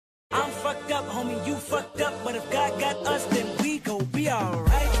fucked up, homie, you fucked up. But if God got us, then we gon' be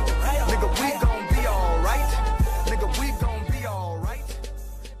alright. Nigga, we gon' be alright. Nigga, we gon' be alright.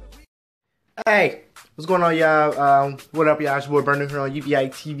 Hey, what's going on, y'all? What up, y'all? It's your boy Brandnew here on UBI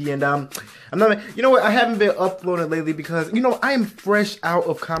TV, and I'm not. You know what? I haven't been uploading lately because I am fresh out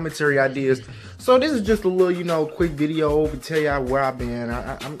of commentary ideas. So this is just a little, quick video to tell y'all where I've been.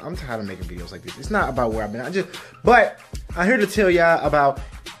 I'm tired of making videos like this. It's not about where I've been. But I'm here to tell y'all about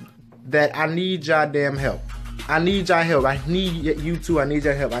that. I need y'all damn help. I need y'all help. I need you too. I need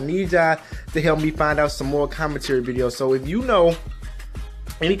y'all help. I need y'all to help me find out some more commentary videos. So if you know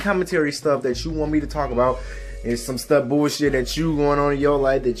any commentary stuff that you want me to talk about, and some stuff bullshit that you going on in your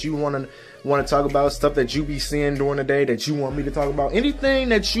life that you want to talk about, stuff that you be seeing during the day that you want me to talk about, anything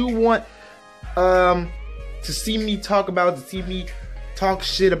that you want to see me talk about, to see me talk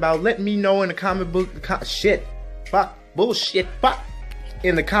shit about, let me know in the comment book, bullshit,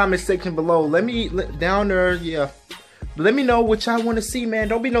 in the comment section below. Down there, yeah. Let me know what y'all want to see, man.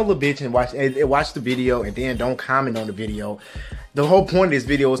 Don't be no little bitch and watch the video and then don't comment on the video. The whole point of this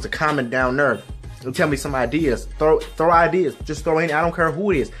video is to comment down there and tell me some ideas. Throw ideas. Just throw in. I don't care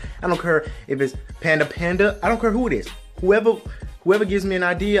who it is. I don't care if it's Panda. I don't care who it is. Whoever gives me an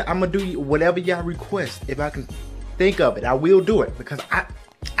idea, I'm gonna do whatever y'all request. If I can think of it, I will do it, because I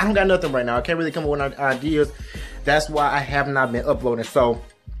don't got nothing right now. I can't really come up with ideas. That's why I have not been uploading. So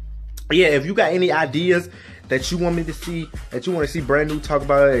yeah, if you got any ideas that you want me to see, that you want to see Brandnew talk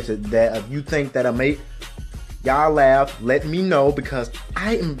about, that you think that I make, y'all laugh, let me know, because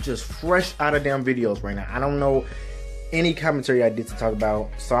I am just fresh out of damn videos right now. I don't know any commentary ideas to talk about,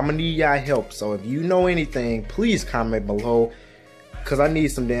 so I'm gonna need y'all help. So if you know anything, please comment below, because I need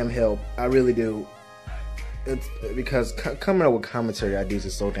some damn help. I really do. It's because coming up with commentary ideas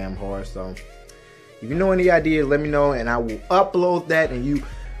is so damn hard. So if you know any ideas, let me know, and I will upload that, and you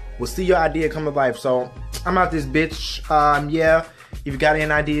will see your idea come to life. So I'm out this bitch. Yeah, if you got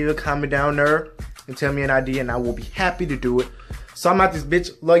an idea, comment down there and tell me an idea, and I will be happy to do it. So I'm out this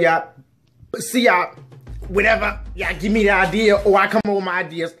bitch. Love y'all. See y'all. Whatever. Y'all give me the idea, or I come up with my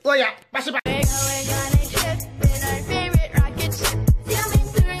ideas. Love y'all. Bye.